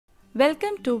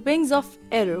Welcome to Wings of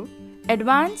Aero,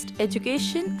 Advanced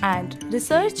Education and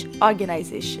Research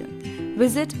Organization.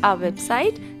 Visit our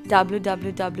website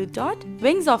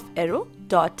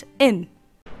www.wingsofaero.in.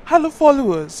 Hello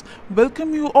followers,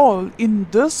 welcome you all in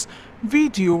this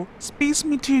video Space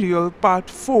Material Part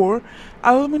 4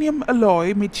 Aluminium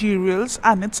Alloy Materials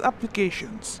and its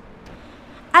Applications.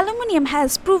 Aluminium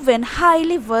has proven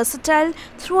highly versatile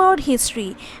throughout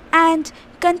history and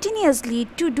continuously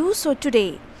to do so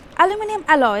today. Aluminium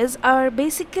alloys are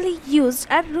basically used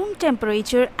at room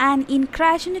temperature and in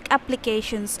cryogenic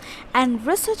applications, and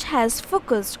research has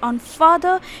focused on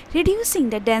further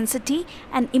reducing the density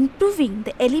and improving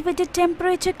the elevated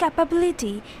temperature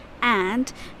capability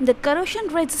and the corrosion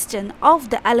resistance of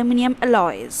the aluminium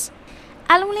alloys.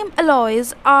 Aluminium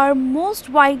alloys are most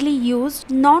widely used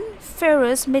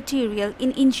non-ferrous material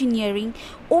in engineering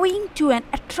owing to an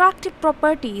attractive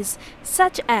properties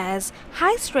such as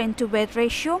high strength to weight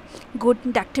ratio, good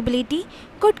ductility,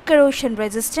 good corrosion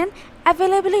resistance,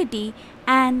 availability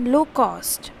and low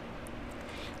cost.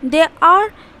 There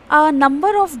are a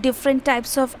number of different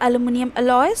types of aluminium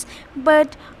alloys,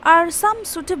 but are some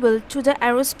suitable to the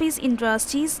aerospace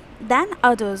industries than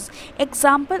others.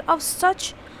 Example of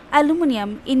such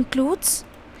aluminium includes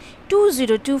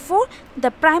 2024.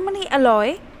 The primary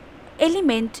alloy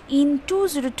element in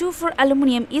 2024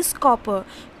 aluminium is copper.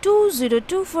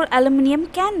 2024 aluminium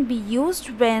can be used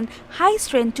when high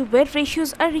strength to weight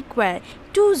ratios are required.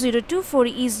 2024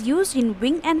 is used in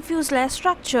wing and fuselage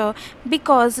structure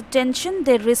because the tension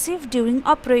they receive during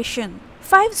operation.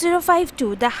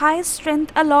 5052, the highest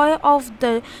strength alloy of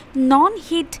the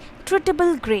non-heat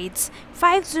treatable grades.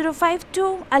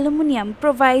 5052 aluminium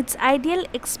provides ideal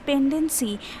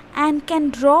expandancy and can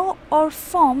draw or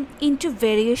form into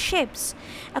various shapes.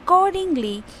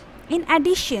 Accordingly, in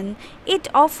addition, it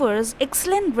offers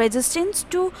excellent resistance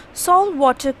to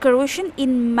saltwater corrosion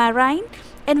in marine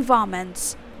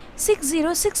environments.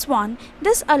 6061,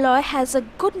 this alloy has a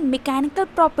good mechanical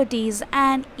properties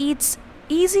and it's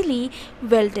easily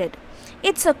welded.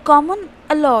 It's a common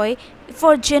alloy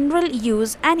for general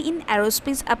use and in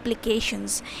aerospace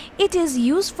applications. It is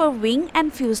used for wing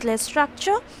and fuselage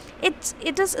structure. It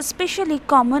is especially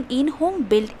common in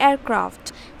home-built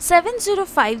aircraft.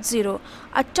 7050,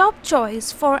 a top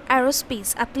choice for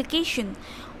aerospace application.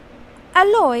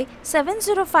 Alloy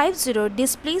 7050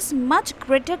 displays much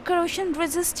greater corrosion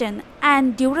resistance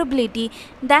and durability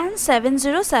than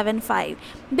 7075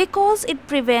 because it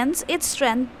prevents its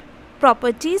strength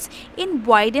properties in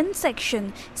widened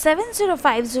section.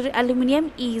 7050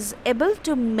 aluminium is able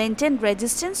to maintain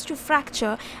resistance to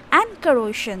fracture and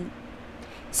corrosion.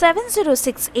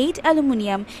 7068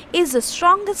 aluminium is the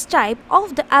strongest type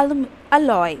of the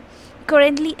alloy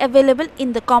currently available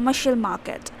in the commercial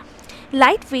market.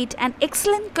 Lightweight and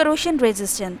excellent corrosion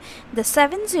resistance. The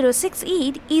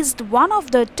 7068 is one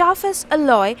of the toughest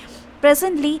alloy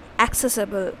presently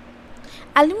accessible.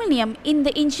 Aluminium in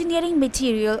the engineering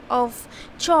material of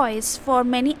choice for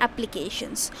many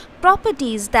applications.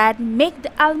 Properties that make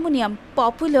the aluminium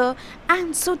popular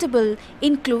and suitable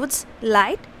includes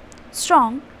light,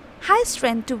 strong, high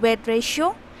strength to weight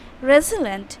ratio,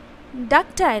 resilient,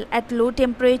 ductile at low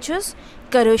temperatures,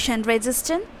 corrosion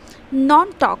resistant,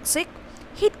 non-toxic,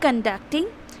 heat conducting,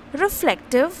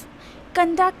 reflective,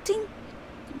 conducting,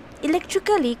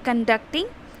 electrically conducting,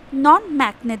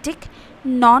 non-magnetic,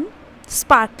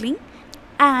 non-sparkling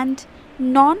and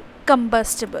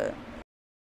non-combustible.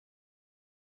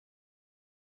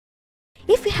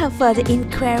 If you have further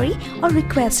inquiry or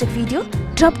requested video,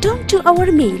 drop down to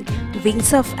our mail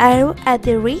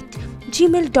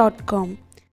wingsofaero@gmail.com.